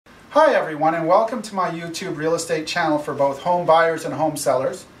Hi everyone, and welcome to my YouTube real estate channel for both home buyers and home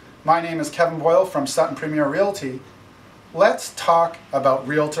sellers. My name is Kevin Boyle from Sutton Premier Realty. Let's talk about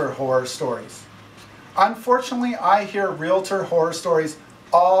Realtor Horror Stories. Unfortunately, I hear Realtor Horror Stories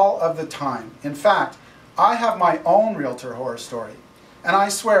all of the time. In fact, I have my own Realtor Horror Story. And I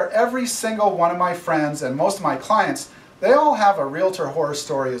swear every single one of my friends and most of my clients, they all have a Realtor Horror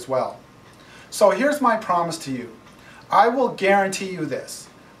Story as well. So here's my promise to you. I will guarantee you this.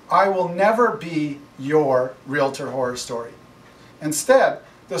 I will never be your Realtor Horror Story. Instead,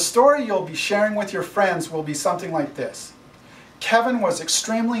 the story you'll be sharing with your friends will be something like this. Kevin was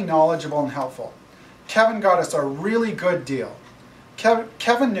extremely knowledgeable and helpful. Kevin got us a really good deal.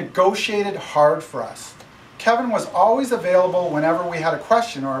 Kevin negotiated hard for us. Kevin was always available whenever we had a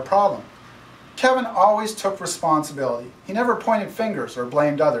question or a problem. Kevin always took responsibility. He never pointed fingers or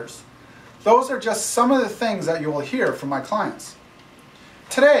blamed others. Those are just some of the things that you will hear from my clients.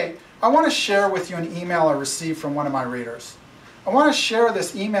 Today, I want to share with you an email I received from one of my readers. I want to share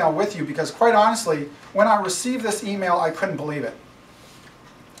this email with you because, quite honestly, when I received this email, I couldn't believe it.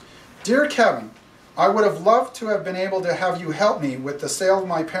 Dear Kevin, I would have loved to have been able to have you help me with the sale of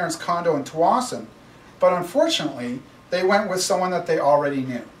my parents' condo in Tawasin, but unfortunately, they went with someone that they already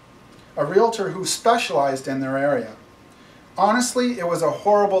knew, a realtor who specialized in their area. Honestly, it was a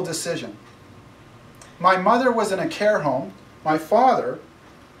horrible decision. My mother was in a care home. My father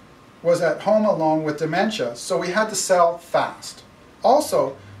was at home alone with dementia, so we had to sell fast.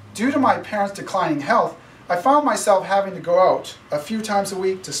 Also, due to my parents' declining health, I found myself having to go out a few times a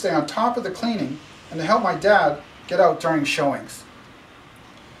week to stay on top of the cleaning and to help my dad get out during showings.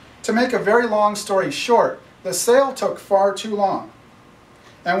 To make a very long story short, the sale took far too long,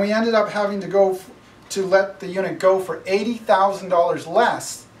 and we ended up having to let the unit go for $80,000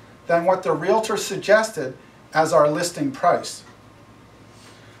 less than what the realtor suggested as our listing price.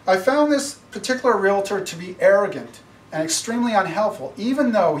 I found this particular realtor to be arrogant and extremely unhelpful,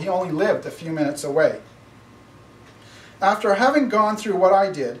 even though he only lived a few minutes away. After having gone through what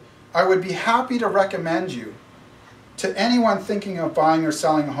I did, I would be happy to recommend you to anyone thinking of buying or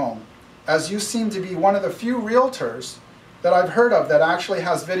selling a home, as you seem to be one of the few realtors that I've heard of that actually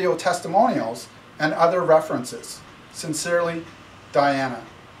has video testimonials and other references. Sincerely, Diana.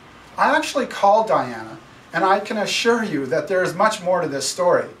 I actually called Diana, and I can assure you that there is much more to this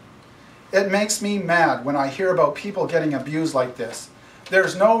story. It makes me mad when I hear about people getting abused like this.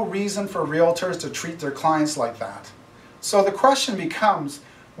 There's no reason for realtors to treat their clients like that. So the question becomes,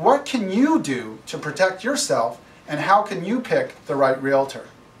 what can you do to protect yourself, and how can you pick the right realtor?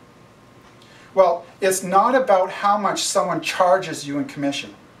 Well, it's not about how much someone charges you in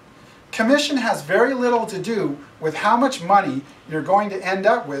commission. Commission has very little to do with how much money you're going to end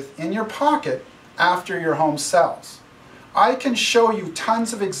up with in your pocket after your home sells. I can show you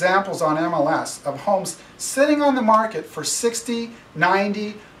tons of examples on MLS of homes sitting on the market for 60,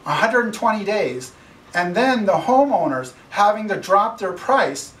 90, 120 days, and then the homeowners having to drop their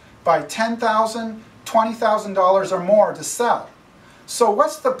price by $10,000, $20,000 or more to sell. So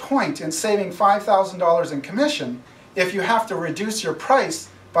what's the point in saving $5,000 in commission if you have to reduce your price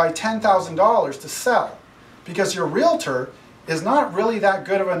by $10,000 to sell? Because your realtor is not really that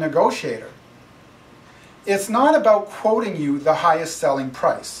good of a negotiator. It's not about quoting you the highest selling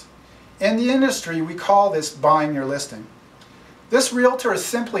price. In the industry, we call this buying your listing. This realtor is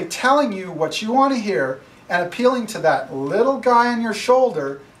simply telling you what you want to hear and appealing to that little guy on your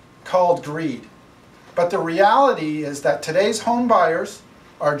shoulder called greed. But the reality is that today's home buyers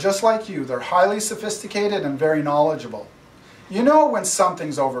are just like you. They're highly sophisticated and very knowledgeable. You know when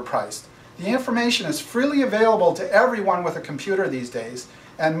something's overpriced. The information is freely available to everyone with a computer these days,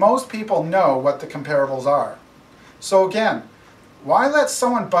 and most people know what the comparables are. So again, why let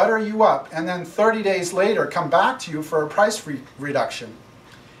someone butter you up and then 30 days later come back to you for a price reduction?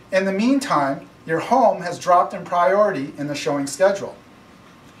 In the meantime, your home has dropped in priority in the showing schedule.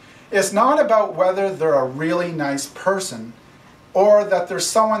 It's not about whether they're a really nice person or that there's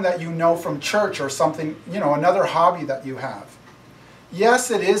someone that you know from church or something, another hobby that you have. Yes,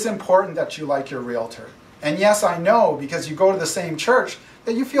 it is important that you like your realtor. And yes, I know, because you go to the same church,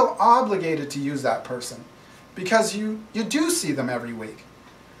 that you feel obligated to use that person because you do see them every week.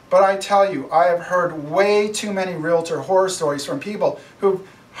 But I tell you, I have heard way too many realtor horror stories from people who've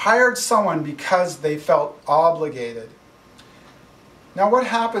hired someone because they felt obligated. Now what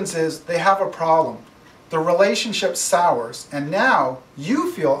happens is they have a problem. The relationship sours, and now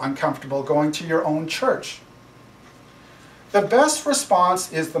you feel uncomfortable going to your own church. The best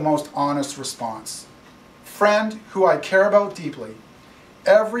response is the most honest response. Friend who I care about deeply,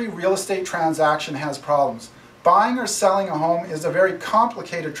 every real estate transaction has problems, Buying or selling a home is a very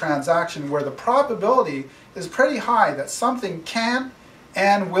complicated transaction where the probability is pretty high that something can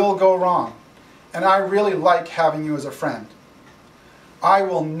and will go wrong. And I really like having you as a friend. I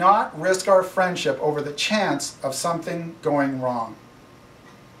will not risk our friendship over the chance of something going wrong.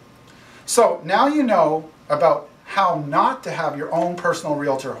 So now you know about how not to have your own personal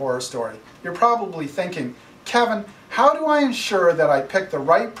realtor horror story. You're probably thinking, Kevin, how do I ensure that I pick the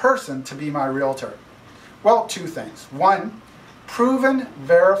right person to be my realtor? Well, two things. One, proven,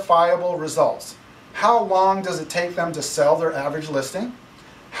 verifiable results. How long does it take them to sell their average listing?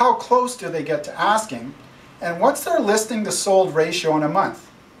 How close do they get to asking? And what's their listing to sold ratio in a month?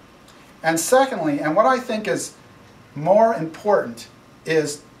 And secondly, and what I think is more important,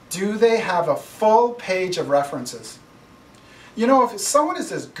 is do they have a full page of references? You know, if someone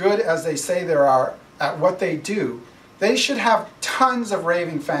is as good as they say they are at what they do, they should have tons of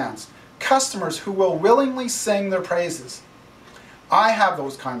raving fans, customers who will willingly sing their praises. I have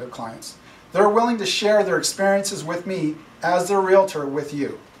those kind of clients. They're willing to share their experiences with me as their realtor with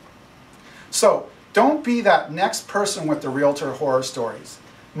you. So don't be that next person with the realtor horror stories.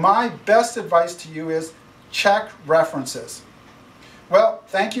 My best advice to you is check references. Well,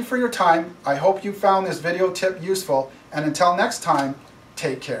 thank you for your time. I hope you found this video tip useful, and until next time,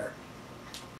 take care.